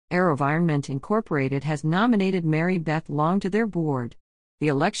AeroVironment Incorporated has nominated Mary Beth Long to their board. The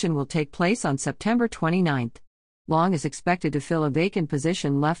election will take place on September 29. Long is expected to fill a vacant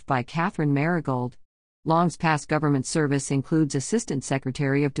position left by Catherine Marigold. Long's past government service includes Assistant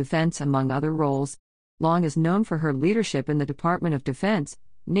Secretary of Defense among other roles. Long is known for her leadership in the Department of Defense,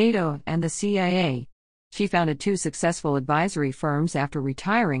 NATO, and the CIA. She founded 2 successful advisory firms after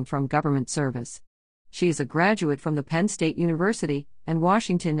retiring from government service. She is a graduate from the Penn State University and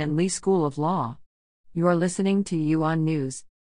Washington and Lee School of Law. You are listening to UON News.